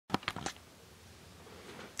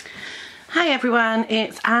Hi everyone,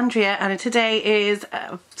 it's Andrea and today is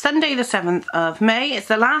Sunday the 7th of May. It's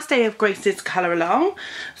the last day of Grace's colour along,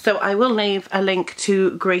 so I will leave a link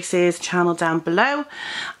to Grace's channel down below.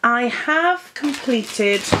 I have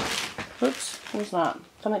completed, oops, what was that?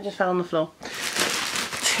 Something just fell on the floor.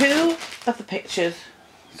 2 of the pictures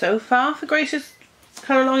so far for Grace's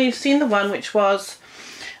colour along. You've seen the one which was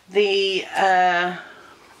the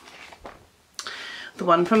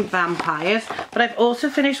one from Vampires, but I've also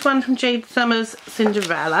finished one from Jade Summers'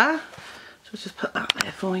 Cinderella. So let's just put that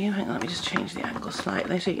there for you. Hang on, let me just change the angle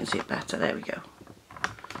slightly so you can see it better. There we go.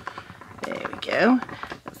 There we go.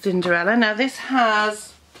 Cinderella. Now this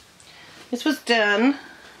was done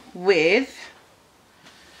with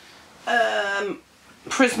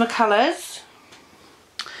Prismacolors.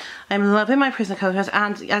 I'm loving my Prismacolors,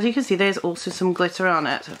 and as you can see there's also some glitter on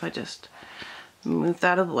it. So if I just move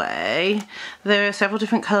that away. There are several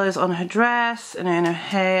different colours on her dress and in her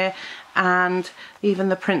hair, and even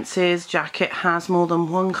the prince's jacket has more than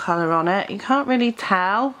one colour on it. You can't really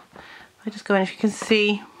tell. I just go in, if you can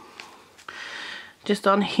see just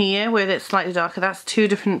on here where it's slightly darker, that's 2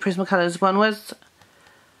 different Prismacolors. One was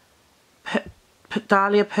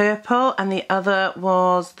Dahlia Purple and the other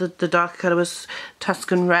was, the darker colour was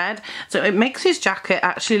Tuscan Red. So it makes his jacket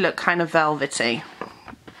actually look kind of velvety.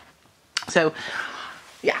 So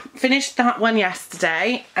yeah, finished that one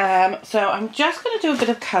yesterday. So I'm just going to do a bit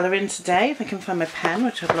of colouring today, if I can find my pen,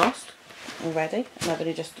 which I've lost already, and I've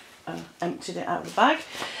only just emptied it out of the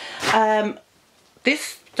bag.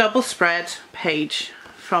 This double spread page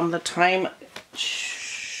from the Time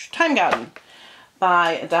Garden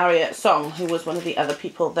by Daria Song, who was one of the other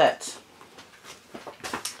people that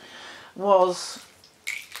was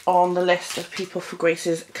on the list of people for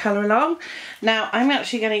Grace's colour along. Now I'm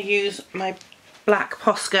actually going to use my black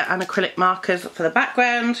Posca and acrylic markers for the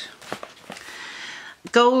background,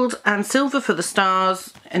 gold and silver for the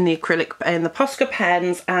stars in the acrylic and the Posca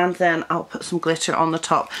pens, and then I'll put some glitter on the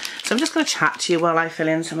top. So I'm just going to chat to you while I fill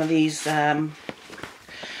in some of these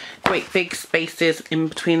great big spaces in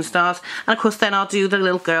between stars, and of course then I'll do the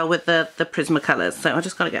little girl with the Prismacolors. So I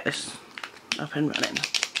just got to get this up and running.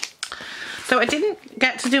 So I didn't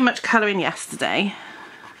get to do much colouring yesterday,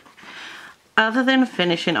 other than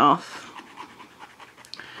finishing off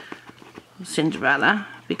Cinderella,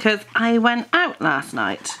 because I went out last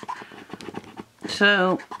night.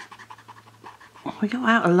 So we go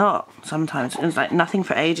out a lot sometimes. It's like nothing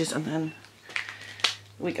for ages, and then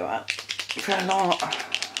we go out for a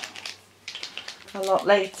lot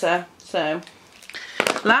later. So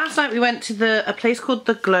last night we went to a place called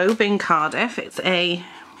The Globe in Cardiff. It's a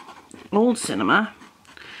old cinema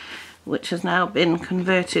which has now been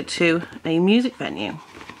converted to a music venue.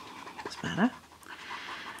 That's better.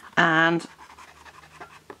 And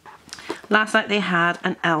last night they had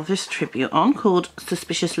an Elvis tribute on called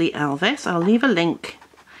Suspiciously Elvis. I'll leave a link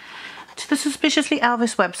to the Suspiciously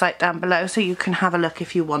Elvis website down below so you can have a look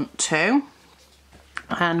if you want to.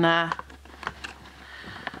 And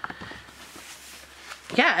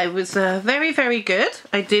yeah, it was very, very good.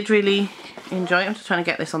 I did really enjoy it. I'm just trying to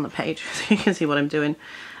get this on the page so you can see what I'm doing.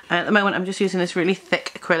 At the moment I'm just using this really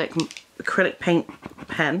thick acrylic paint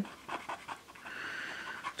pen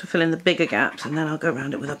to fill in the bigger gaps, and then I'll go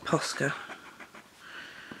around it with a Posca.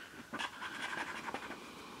 I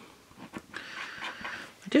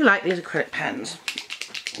do like these acrylic pens.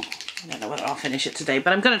 I don't know whether I'll finish it today,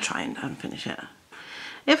 but I'm going to try and finish it.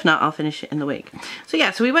 If not, I'll finish it in the week. So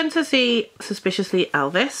yeah, so we went to see Suspiciously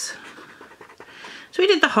Elvis. So we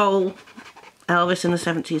did the whole Elvis in the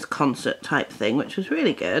 70s concert type thing, which was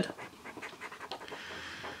really good.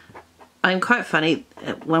 I'm quite funny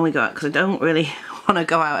when we go out because I don't really want to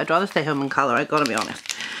go out. I'd rather stay home and colour, I've got to be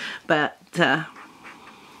honest. But I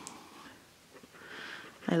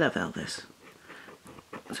love Elvis.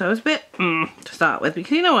 So it was a bit to start with,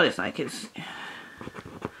 because you know what it's like. He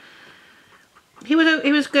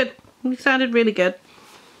was good. He sounded really good.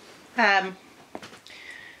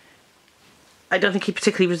 I don't think he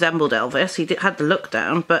particularly resembled Elvis. He had the look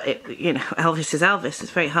down, but you know, Elvis is Elvis. It's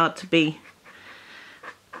very hard to be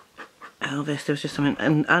Elvis. There was just something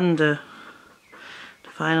undefinable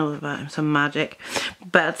about him, some magic.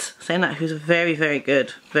 But saying that, he was a very, very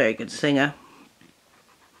good singer.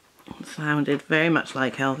 Sounded very much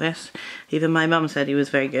like Elvis. Even my mum said he was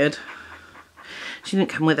very good. She didn't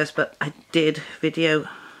come with us, but I did video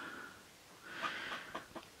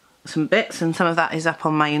some bits, and some of that is up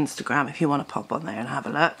on my Instagram if you want to pop on there and have a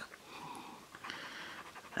look.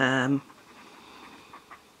 Now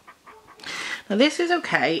this is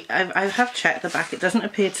okay. I have checked the back. It doesn't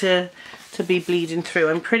appear to be bleeding through.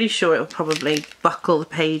 I'm pretty sure it will probably buckle the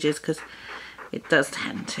pages because it does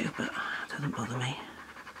tend to, but it doesn't bother me.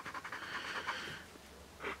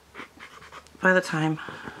 By the time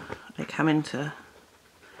I come in to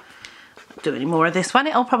do any more of this one,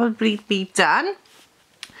 it'll probably be done.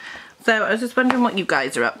 So I was just wondering what you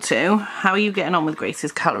guys are up to. How are you getting on with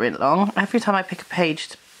Grace's colouring along? Every time I pick a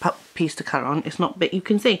piece to colour on, it's not bit you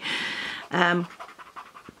can see. So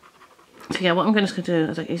yeah, what I'm just going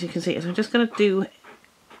to do, as you can see, is I'm just going to do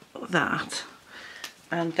that,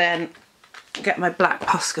 and then get my black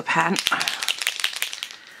Posca pen,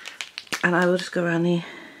 and I will just go around the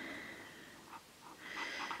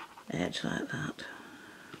edge like that.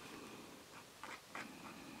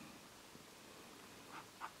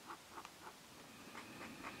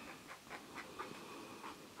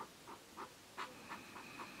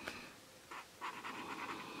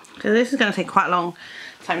 So this is going to take quite a long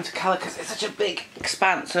time to colour because it's such a big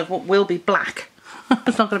expanse of what will be black.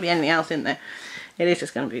 There's not going to be anything else in there. It is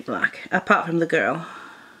just going to be black, apart from the girl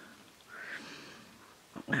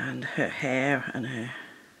and her hair and her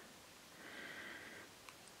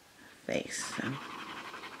face. So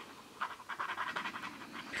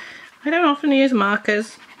I don't often use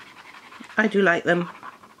markers. I do like them.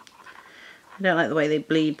 I don't like the way they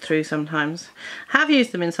bleed through sometimes. I have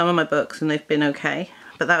used them in some of my books and they've been okay.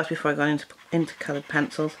 But that was before I got into coloured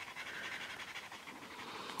pencils.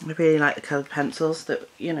 I really like the coloured pencils that,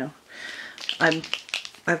 you know,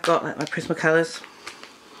 I've got like my Prismacolors.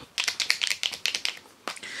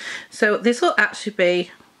 So this will actually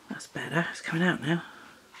be, that's better, it's coming out now,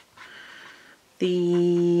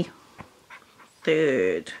 the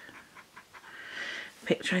third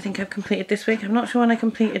picture I think I've completed this week. I'm not sure when I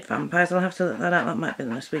completed Vampires. I'll have to look that up. That might be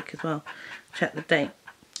this week as well. Check the date.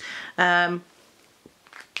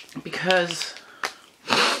 Because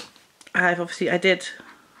I did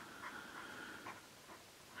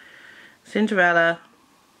Cinderella,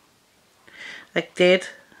 I did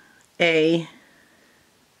a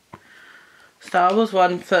Star Wars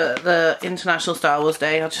one for the International Star Wars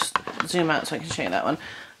Day. I'll just zoom out so I can show you that one,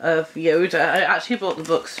 of Yoda. I actually bought the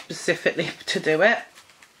book specifically to do it.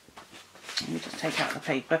 Let me just take out the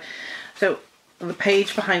paper. So the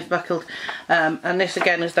page behind's buckled, and this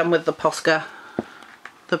again is done with the Posca.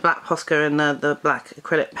 The black Posca and the black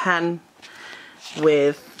acrylic pen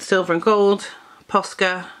with silver and gold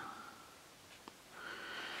Posca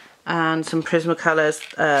and some Prismacolors.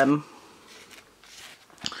 Can't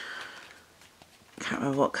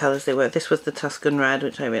remember what colours they were. This was the Tuscan Red,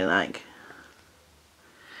 which I really like.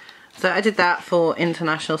 So I did that for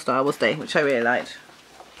International Star Wars Day, which I really liked.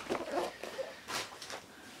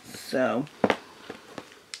 So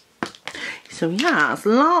yeah, there's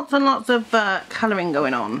lots and lots of colouring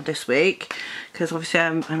going on this week, because obviously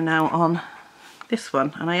I'm now on this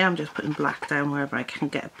one, and I am just putting black down wherever I can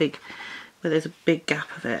get a big, where there's a big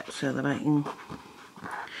gap of it, so that I can,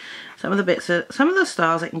 some of the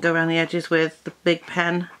stars I can go around the edges with the big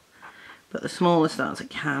pen, but the smaller stars I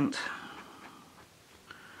can't.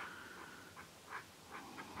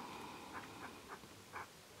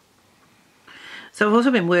 So I've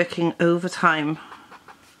also been working overtime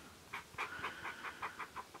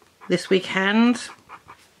this weekend.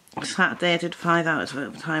 Saturday I did 5 hours of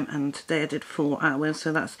overtime and today I did 4 hours,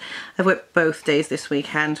 so that's, I've worked both days this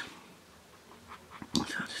weekend.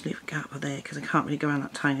 So I'll just leave a gap there because I can't really go around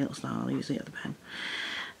that tiny little star. I'll use the other pen.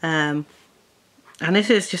 And this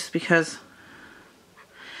is just because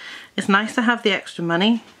it's nice to have the extra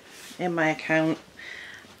money in my account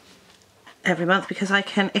every month, because I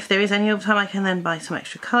can, if there is any overtime, I can then buy some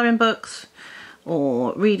extra colouring books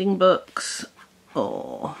or reading books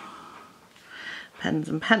or pens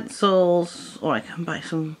and pencils, or I can buy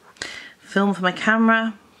some film for my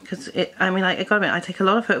camera, because I gotta admit, I take a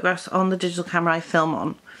lot of photographs on the digital camera I film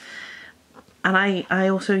on, and I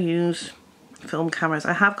also use film cameras.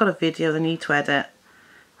 I have got a video that I need to edit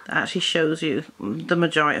that actually shows you the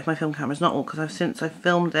majority of my film cameras, not all, because since I've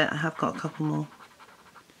filmed it I have got a couple more.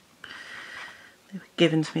 They were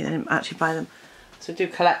given to me, I didn't actually buy them, so I do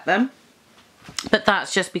collect them, but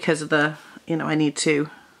that's just because of the, you know, I need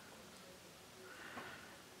to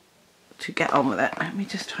get on with it. Let me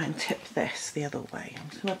just try and tip this the other way. I'm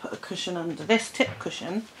just going to put a cushion under this tip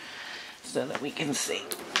cushion so that we can see.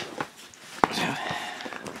 So,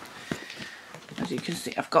 as you can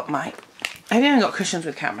see, I've even got cushions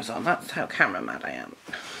with cameras on. That's how camera mad I am.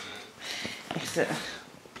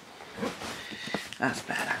 That's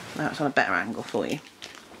better. That's on a better angle for you.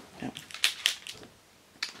 Yeah.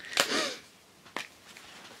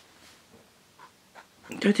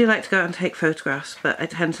 I do like to go out and take photographs, but I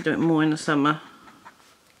tend to do it more in the summer.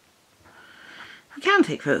 You can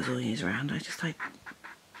take photos all year round. I just like,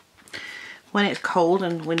 when it's cold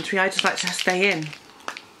and wintry, I just like to stay in.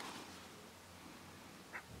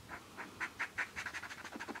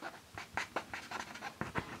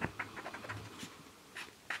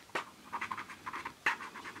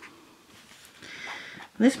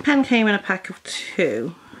 This pen came in a pack of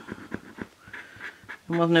 2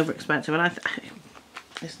 and wasn't over expensive, and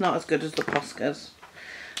it's not as good as the Poscas,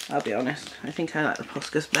 I'll be honest. I think I like the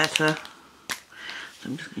Poscas better, so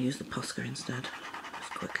I'm just going to use the Posca instead. It's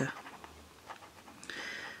quicker.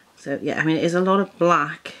 So yeah, I mean, it is a lot of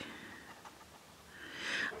black.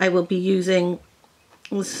 I will be using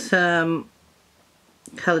some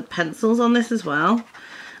coloured pencils on this as well.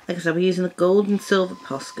 Like I said, I'll be using the gold and silver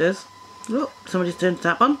Poscas. Oh, somebody's turned the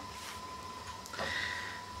tap on.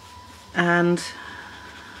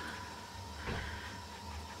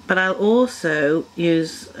 But I'll also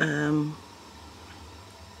use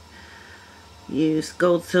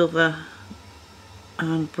gold, silver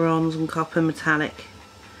and bronze and copper metallic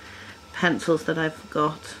pencils that I've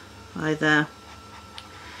got either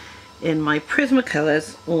in my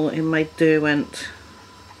Prismacolors or in my Derwent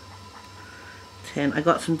tin. I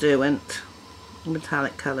got some Derwent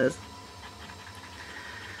metallic colours.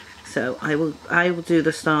 So I will do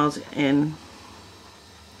the stars in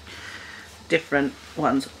different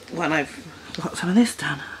ones when I've got some of this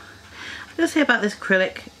done. I'm going to say about this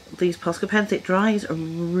acrylic, these Posca pens, it dries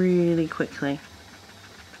really quickly.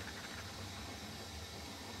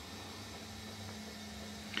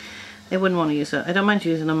 I wouldn't want to use it. I don't mind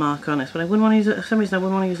using a marker on this, but I wouldn't want to use it. For some reason I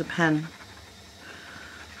wouldn't want to use a pen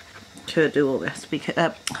to do all this,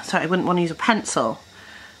 because sorry, I wouldn't want to use a pencil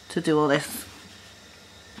to do all this.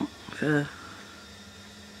 Yeah.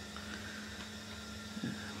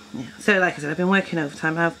 So like I said, I've been working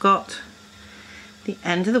overtime. I've got the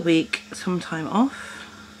end of the week some time off,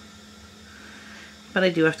 but I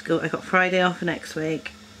do have to go. I got Friday off for next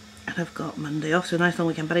week and I've got Monday off, so a nice long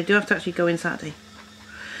weekend, but I do have to actually go in Saturday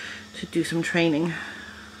to do some training,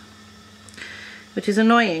 which is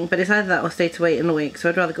annoying, but it's either that or stay to wait in the week, so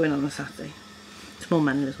I'd rather go in on a Saturday. It's more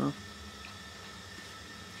money as well.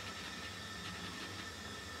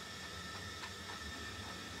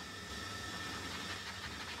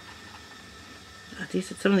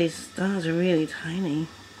 Some of these stars are really tiny.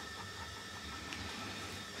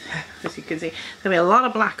 As you can see, there'll be a lot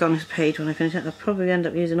of black on this page when I finish it. I'll probably end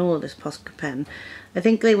up using all of this Posca pen. I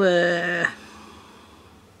think they were...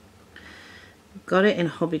 got it in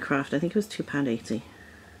Hobbycraft. I think it was £2.80.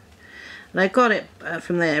 And I got it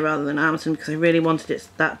from there rather than Amazon because I really wanted it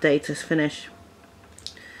that day to finish.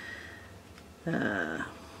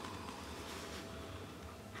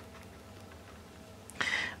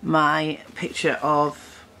 My picture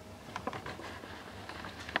of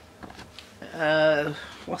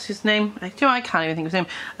what's his name? I can't even think of his name.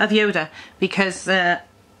 Of Yoda, because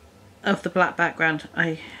of the black background.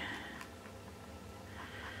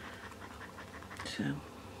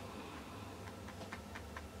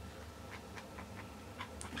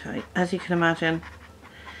 So as you can imagine,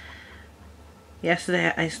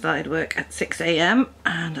 yesterday I started work at 6 AM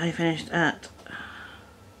and I finished at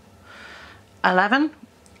 11.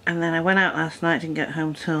 And then I went out last night, didn't get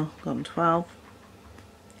home till gone 12.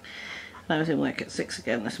 And I was in work at 6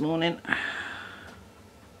 again this morning.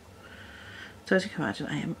 So as you can imagine,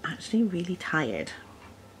 I am actually really tired.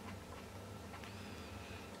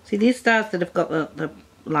 See, these stars that have got the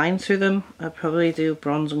lines through them, I'll probably do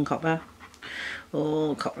bronze and copper.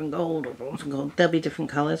 Or copper and gold, or bronze and gold. They'll be different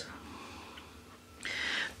colours.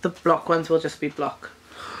 The block ones will just be block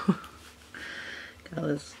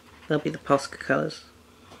colours. They'll be the Posca colours.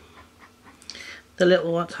 The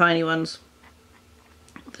little tiny ones,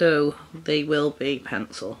 though, they will be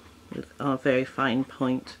pencil with a very fine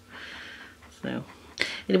point. So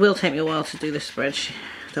it will take me a while to do this spread,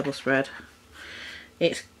 double spread.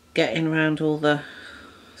 It's getting around all the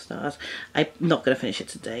stars. I'm not going to finish it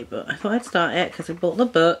today, but I thought I'd start it because I bought the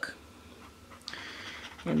book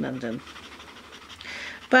in London.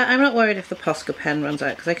 But I'm not worried if the Posca pen runs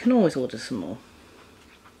out because I can always order some more.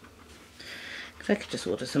 Because I could just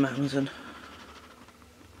order some Amazon.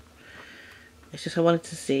 It's just I wanted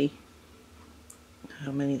to see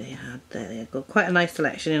how many they had there. They've got quite a nice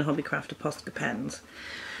selection in Hobbycraft of Posca pens.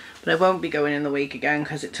 But I won't be going in the week again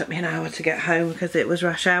because it took me an hour to get home because it was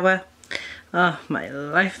rush hour. Oh my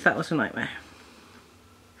life, that was a nightmare.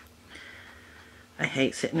 I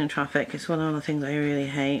hate sitting in traffic. It's one of the things I really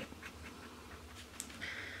hate.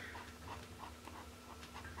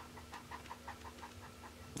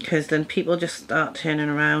 Because then people just start turning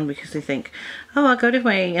around because they think, oh, I'll go this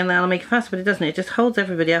way and that'll make it faster, but it doesn't. It just holds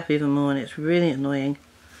everybody up even more and it's really annoying.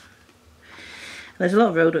 There's a lot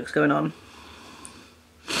of roadworks going on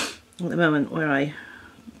at the moment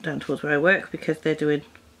down towards where I work, because they're doing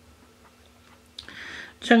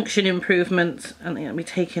junction improvements and they're going to be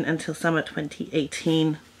taken until summer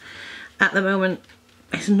 2018. At the moment,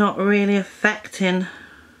 it's not really affecting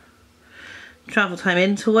travel time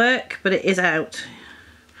into work, but it is out.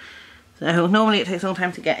 So normally it takes a long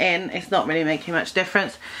time to get in. It's not really making much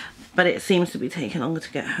difference, but it seems to be taking longer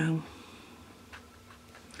to get home,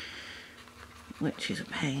 which is a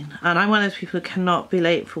pain. And I'm one of those people who cannot be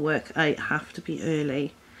late for work. I have to be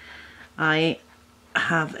early. I'm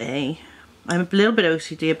a little bit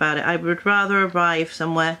OCD about it. I would rather arrive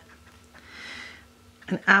somewhere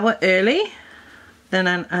an hour early than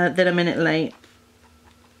a minute late.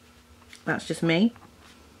 That's just me.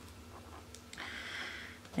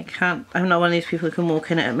 I'm not one of these people who can walk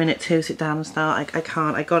in at minute 2, sit down and start. I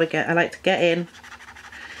can't. I like to get in,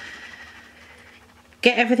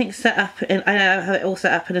 get everything set up, and I have it all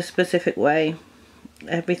set up in a specific way.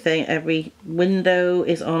 Every window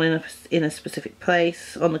is on in a specific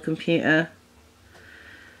place on the computer.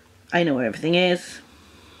 I know where everything is.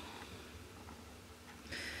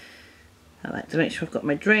 I like to make sure I've got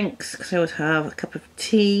my drinks, because I always have a cup of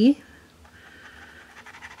tea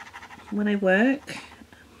when I work,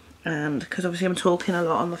 and because obviously I'm talking a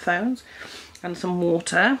lot on the phones, and some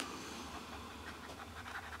water.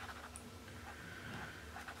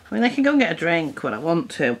 I mean, I can go and get a drink when I want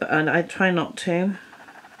to, but I try not to.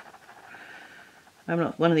 I'm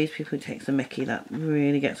not one of these people who takes the mickey. That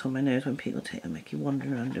really gets on my nerves when people take the mickey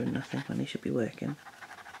wandering around doing nothing when they should be working.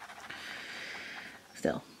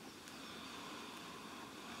 Still,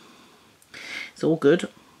 it's all good.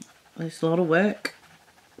 It's a lot of work.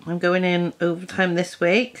 I'm going in overtime this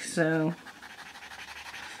week, so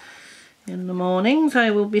in the mornings I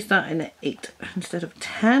will be starting at 8 instead of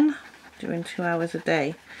 10, doing 2 hours a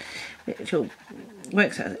day, which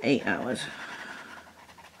works out as 8 hours,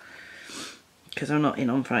 because I'm not in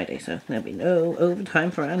on Friday, so there'll be no overtime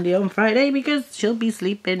for Andy on Friday because she'll be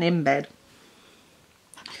sleeping in bed.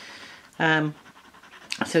 So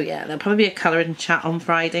yeah, there'll probably be a colouring chat on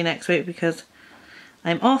Friday next week because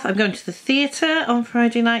I'm off. I'm going to the theatre on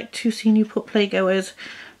Friday night to see Newport Playgoers'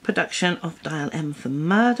 production of Dial M for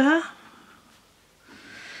Murder.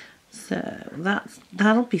 So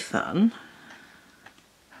that'll be fun.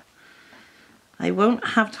 I won't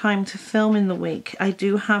have time to film in the week. I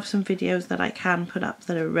do have some videos that I can put up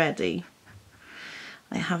that are ready.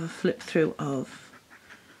 I have a flip through of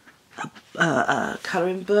a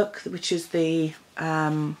colouring book, which is the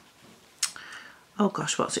oh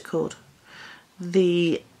gosh, what's it called?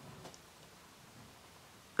 The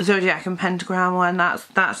Zodiac and Pentagram one.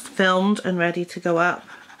 That's filmed and ready to go up.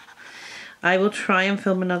 I will try and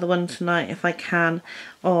film another one tonight if I can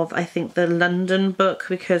of, I think, the London book,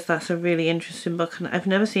 because that's a really interesting book and I've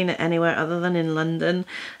never seen it anywhere other than in London.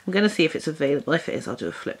 I'm going to see if it's available. If it is, I'll do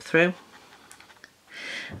a flip through.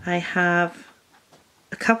 I have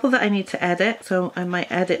a couple that I need to edit, so I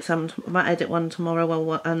might edit one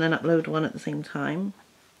tomorrow and then upload one at the same time.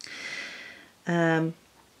 So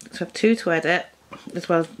I have 2 to edit, as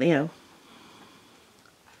well as, you know.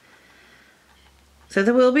 So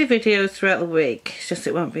there will be videos throughout the week, it's just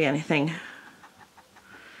it won't be anything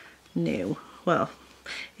new. Well,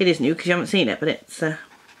 it is new because you haven't seen it, but it's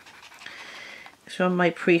on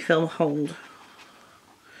my pre-film hold.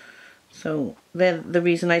 So the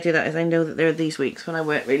reason I do that is I know that there are these weeks when I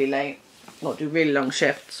work really late or do really long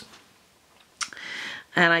shifts,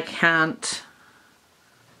 and I can't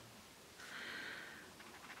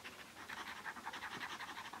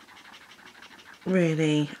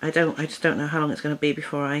really, I just don't know how long it's going to be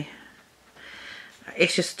before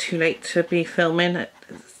it's just too late to be filming.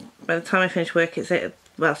 By the time I finish work it's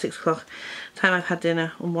about 6 o'clock. Time I've had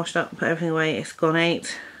dinner and washed up and put everything away, it's gone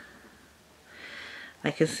 8. I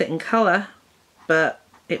can sit and colour, but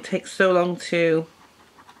it takes so long to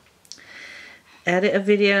edit a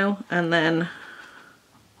video and then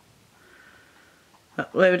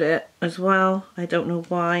upload it as well. I don't know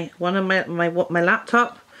why. One of my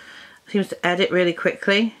laptop seems to edit really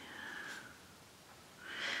quickly.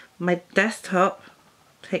 My desktop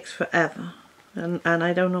takes forever, and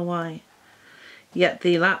I don't know why. Yet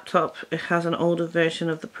the laptop, it has an older version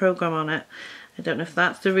of the program on it. I don't know if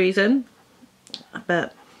that's the reason,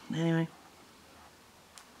 but anyway.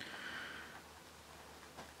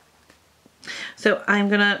 So I'm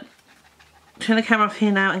gonna turn the camera off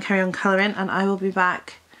here now and carry on colouring, and I will be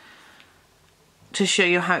back to show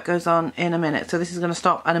you how it goes on in a minute. So this is going to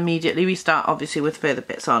stop and immediately restart, obviously, with further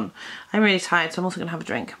bits on. I'm really tired, so I'm also going to have a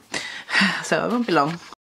drink. So it won't be long.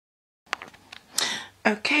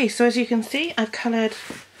 Okay, so as you can see, I've coloured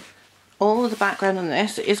all of the background on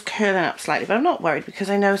this. It is curling up slightly, but I'm not worried because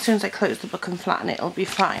I know as soon as I close the book and flatten it, it'll be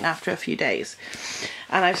fine after a few days.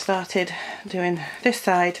 And I've started doing this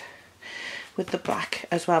side with the black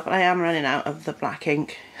as well, but I am running out of the black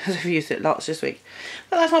ink because I've used it lots this week.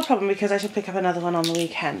 But that's no problem because I should pick up another one on the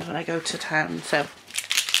weekend when I go to town. So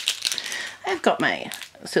I've got my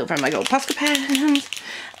silver and my gold Posca pens,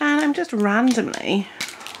 and I'm just randomly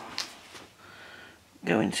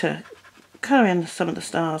going to colour in some of the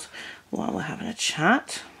stars while we're having a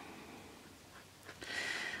chat.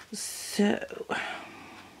 So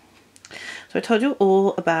I told you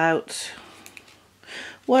all about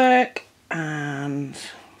work and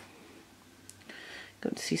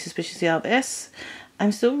going to see Suspicious the Artist.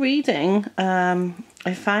 I'm still reading.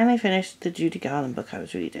 I finally finished the Judy Garland book I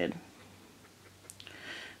was reading,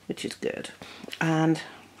 which is good, and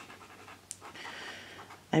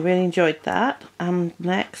I really enjoyed that.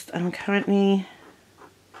 Next, I'm currently,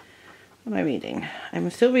 what am I reading? I'm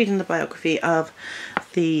still reading the biography of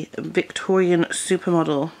the Victorian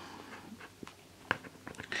supermodel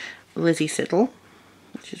Lizzie Siddle,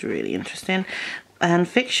 which is really interesting. And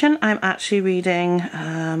fiction, I'm actually reading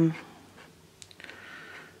what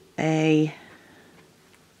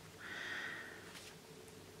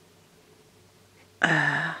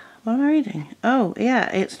am I reading? Oh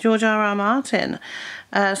yeah, it's George R.R. Martin.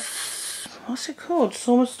 What's it called?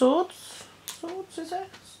 Storm of Swords? Swords, is it?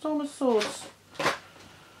 Storm of Swords.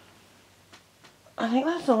 I think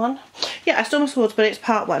that's the one. Yeah, Storm of Swords, but it's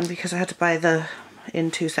part 1 because I had to buy the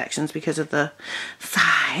in 2 sections because of the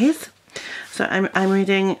size. So I'm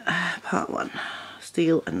reading part 1,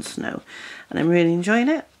 Steel and Snow, and I'm really enjoying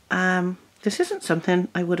it. This isn't something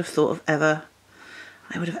I would have thought of ever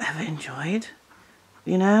enjoyed,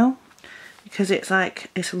 you know, because it's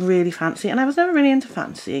like, it's really fancy, and I was never really into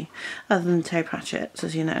fancy other than Terry Pratchett's,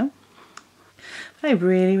 as you know. But I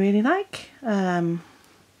really like the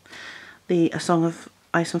A Song of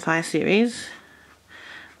Ice and Fire series.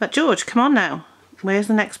 But George, come on now, where's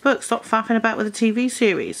the next book? Stop faffing about with the TV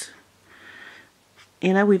series.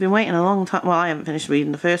 You know, we've been waiting a long time. Well, I haven't finished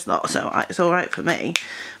reading the first lot, so it's alright for me.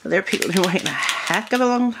 But there are people who've been waiting a heck of a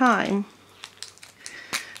long time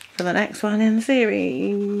for the next one in the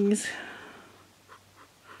series.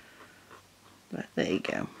 But there you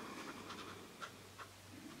go.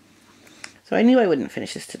 So I knew I wouldn't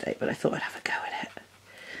finish this today, but I thought I'd have a go at it.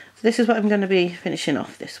 So this is what I'm going to be finishing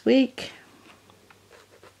off this week.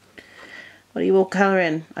 What are you all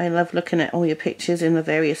colouring? I love looking at all your pictures in the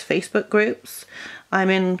various Facebook groups. I'm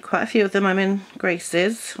in quite a few of them. I'm in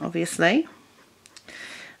Grace's, obviously,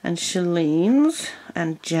 and Shalene's,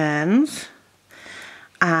 and Jen's,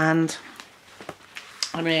 and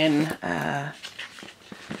I'm in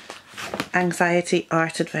Anxiety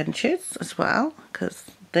Art Adventures as well, because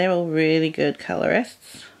they're all really good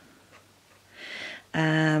colourists.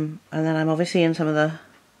 And then I'm obviously in some of the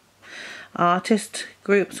artist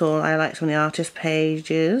groups, or I like some of the artist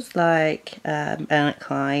pages, like Bennett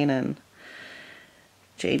Klein and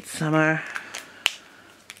Jade Summer,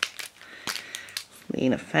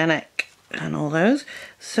 Lena Fennick, and all those.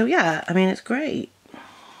 So yeah, I mean, it's great.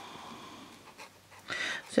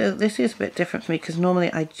 So this is a bit different for me because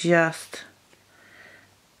normally I just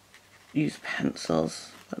use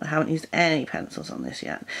pencils, but I haven't used any pencils on this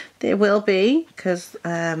yet. There will be, because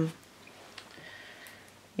you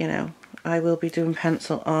know, I will be doing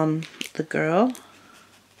pencil on the girl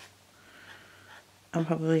and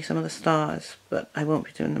probably some of the stars, but I won't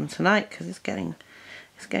be doing them tonight because it's getting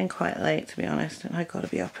quite late, to be honest, and I've got to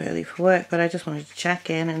be up early for work. But I just wanted to check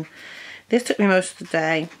in, and this took me most of the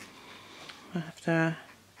day. After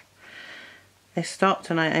I stopped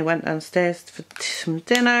and I went downstairs for some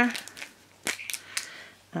dinner,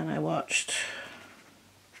 and I watched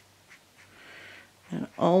an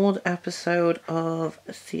old episode of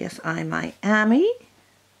CSI Miami,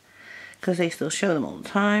 because they still show them all the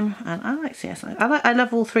time, and I like CSI. I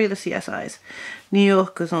love all 3 of the CSIs. New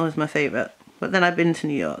York was always my favourite, but then I've been to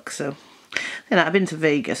New York, so, you know, I've been to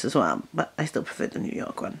Vegas as well, but I still prefer the New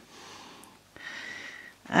York one.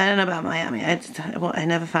 I don't know about Miami. I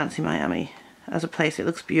never fancy Miami as a place. It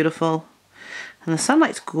looks beautiful, and the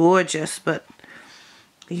sunlight's gorgeous, but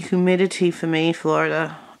the humidity for me,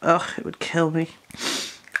 Florida, ugh, it would kill me.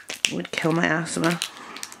 It would kill my asthma.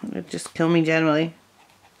 It would just kill me generally.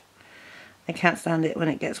 I can't stand it when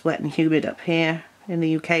it gets wet and humid up here in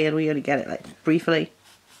the UK, and we only get it like briefly,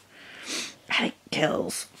 and it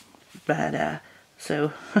kills. But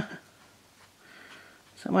so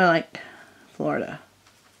somewhere like Florida,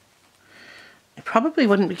 I probably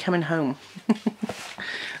wouldn't be coming home.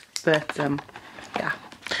 But yeah.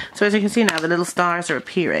 So as you can see now, the little stars are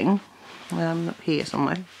appearing. I'm up here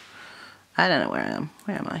somewhere. I don't know where I am.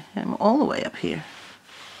 Where am I? I'm all the way up here.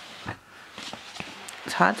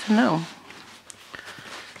 It's hard to know.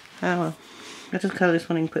 Oh well. I just colour this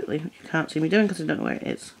one in quickly, which you can't see me doing because I don't know where it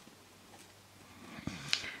is.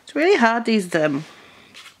 It's really hard, these double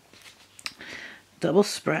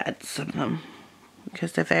spreads of them,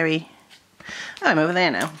 because they're very... Oh, I'm over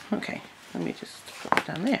there now. Okay, let me just put it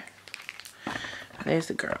down there. There's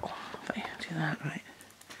the girl. If I do that right.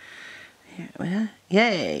 Here, well,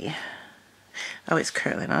 yay! Oh, it's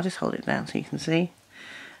curling. I'll just hold it down so you can see.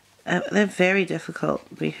 They're very difficult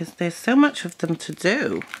because there's so much of them to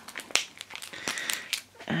do.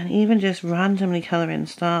 And even just randomly colouring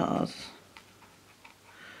stars.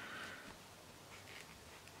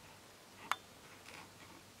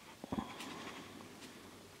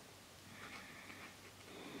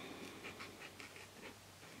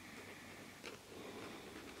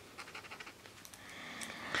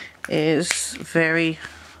 Is very,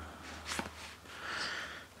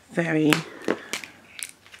 very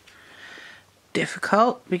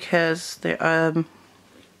difficult because there are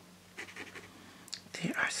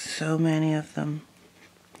so many of them,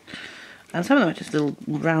 and some of them are just little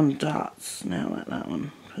round dots. Now like that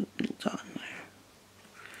one, put a little dot in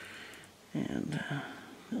there, and a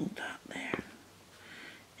little dot there,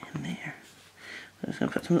 and there. So I'm just going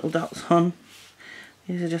to put some little dots on.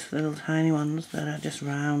 These are just little tiny ones that are just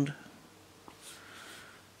round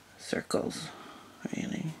circles,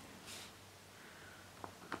 really.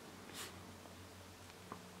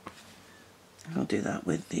 I'll do that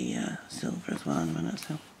with the silver as well in a minute.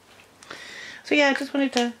 So yeah, I just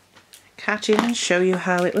wanted to catch in and show you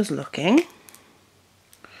how it was looking.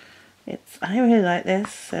 I really like this,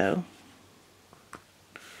 so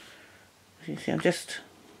as you see, I'm just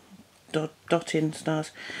dotting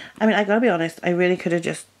stars. I mean, I gotta be honest, I really could have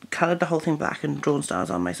just coloured the whole thing black and drawn stars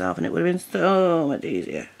on myself and it would have been so much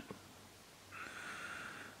easier.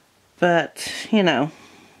 But, you know.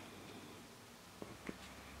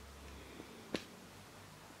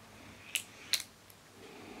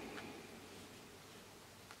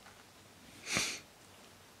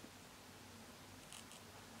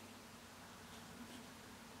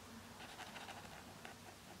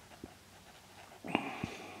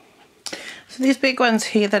 So these big ones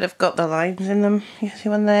here that have got the lines in them, you see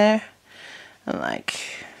one there? And like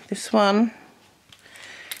this one,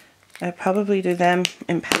 I probably do them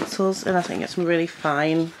in pencils, and I think it's some really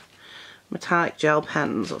fine metallic gel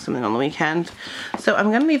pens or something on the weekend. So I'm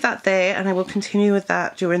going to leave that there, and I will continue with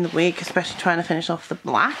that during the week, especially trying to finish off the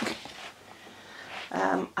black.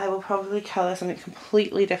 I will probably colour something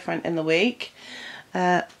completely different in the week.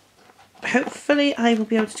 Hopefully I will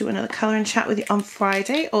be able to do another colouring chat with you on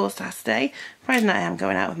Friday or Saturday. Friday night I'm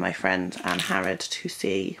going out with my friend Anne Harrod to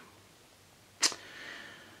see...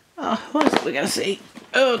 Oh, what is it we're going to see?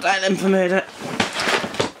 Oh, Dial for Murder.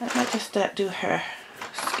 I might just do her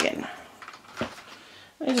skin.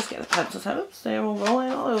 Let me just get the pencils out. Oops, they're all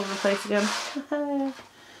rolling all over the place again.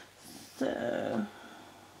 So...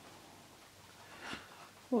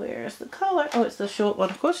 where's the colour? Oh, it's the short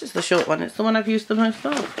one. Of course it's the short one. It's the one I've used the most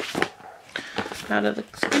of. Out of the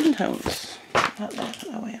skin tones. Out there.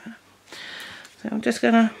 Oh, wait a minute. So I'm just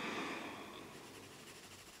gonna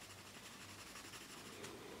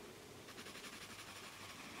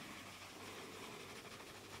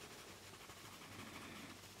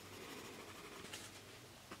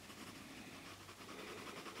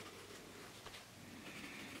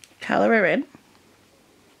colour her in.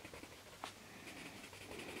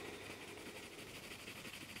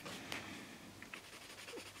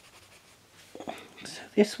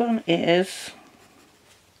 This one is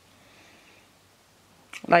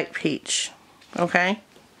light peach, okay?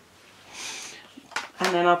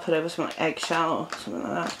 And then I'll put over some like eggshell or something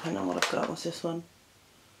like that, depending on what I've got. What's this one?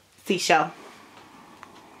 Seashell.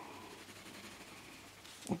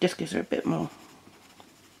 It just gives her a bit more.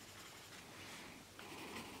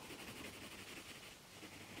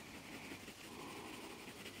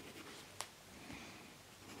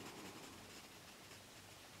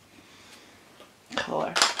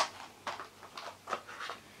 Colour.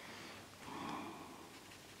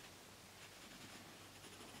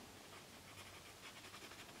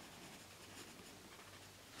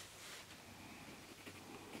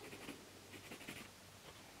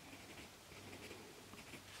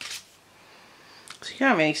 So you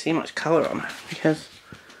can't really see much colour on it because,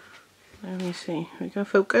 let me see, here we go,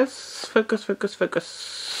 focus, focus, focus,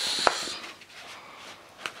 focus.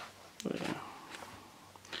 Yeah.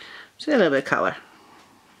 Just a little bit of colour.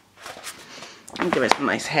 And give it some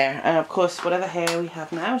nice hair. And of course, whatever hair we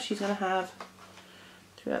have now, she's going to have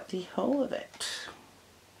throughout the whole of it.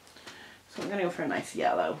 So I'm going to go for a nice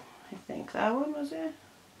yellow. I think that one was it.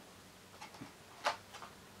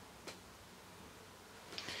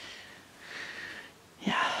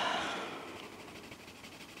 Yeah.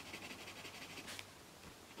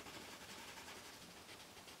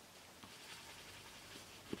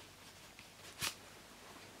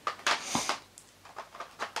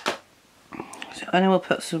 And then we'll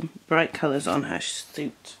put some bright colours on her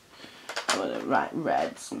suit. Right,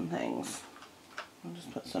 reds and things. I'll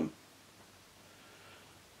just put some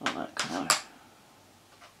on that colour.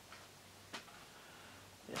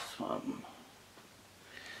 This one.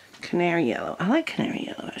 Canary yellow. I like canary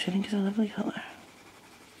yellow actually. I think it's a lovely colour.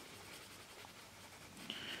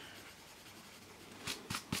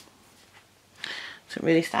 So it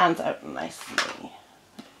really stands out nicely.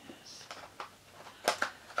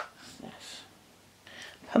 This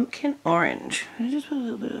pumpkin orange. I just put a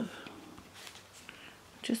little bit of,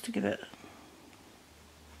 just to give it.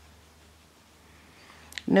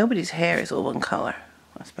 Nobody's hair is all one colour.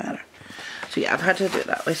 That's better. So yeah, I've had to do it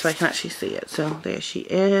that way so I can actually see it. So there she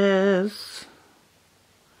is.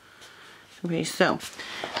 Okay, so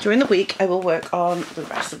during the week I will work on the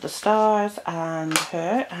rest of the stars and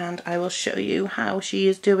her, and I will show you how she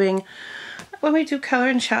is doing when we do colour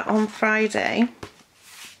and chat on Friday.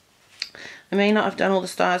 I may not have done all the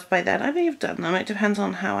stars by then. I may have done them. It depends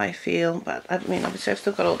on how I feel, but I mean obviously I've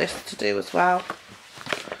still got all this to do as well.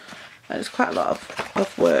 There's quite a lot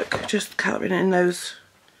of work just colouring in those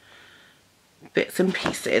bits and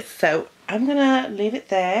pieces. So I'm gonna leave it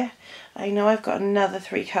there. I know I've got another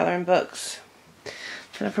 3 colouring books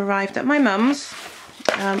that have arrived at my mum's,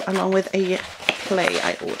 along with a play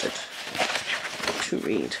I ordered to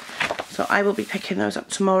read. So I will be picking those up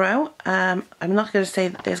tomorrow. I'm not going to say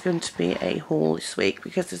that there's going to be a haul this week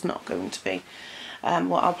because there's not going to be.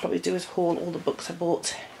 What I'll probably do is haul all the books I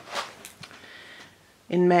bought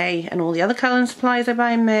in May and all the other colouring supplies I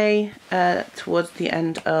buy in May towards the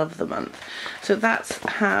end of the month. So that's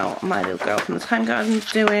how my little girl from the Time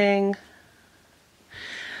Garden's doing.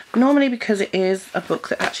 Normally, because it is a book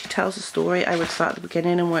that actually tells a story, I would start at the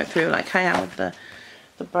beginning and work through like I am with the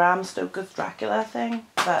Bram Stoker's Dracula thing,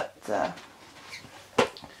 but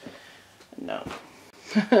no.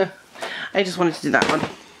 I just wanted to do that one.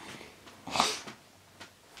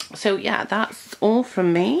 So yeah, that's all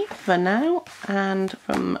from me for now, and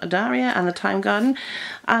from Daria and the Time Garden.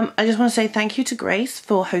 I just want to say thank you to Grace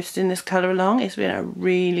for hosting this colour along. It's been a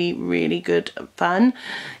really, really good fun.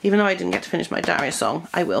 Even though I didn't get to finish my Daria song,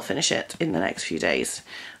 I will finish it in the next few days,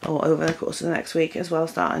 or over the course of the next week, as well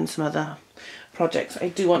as starting some other projects. I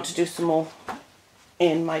do want to do some more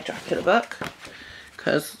in my Dracula book,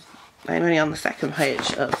 because I'm only on the 2nd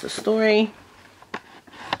page of the story.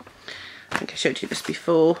 I think I showed you this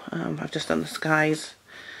before. I've just done the skies,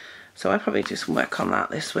 so I'll probably do some work on that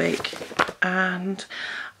this week. And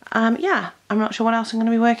yeah, I'm not sure what else I'm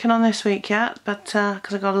going to be working on this week yet, but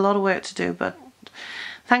because I've got a lot of work to do. But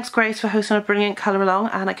thanks Grace for hosting a brilliant colour along,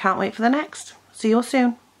 and I can't wait for the next. See you all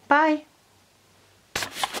soon. Bye.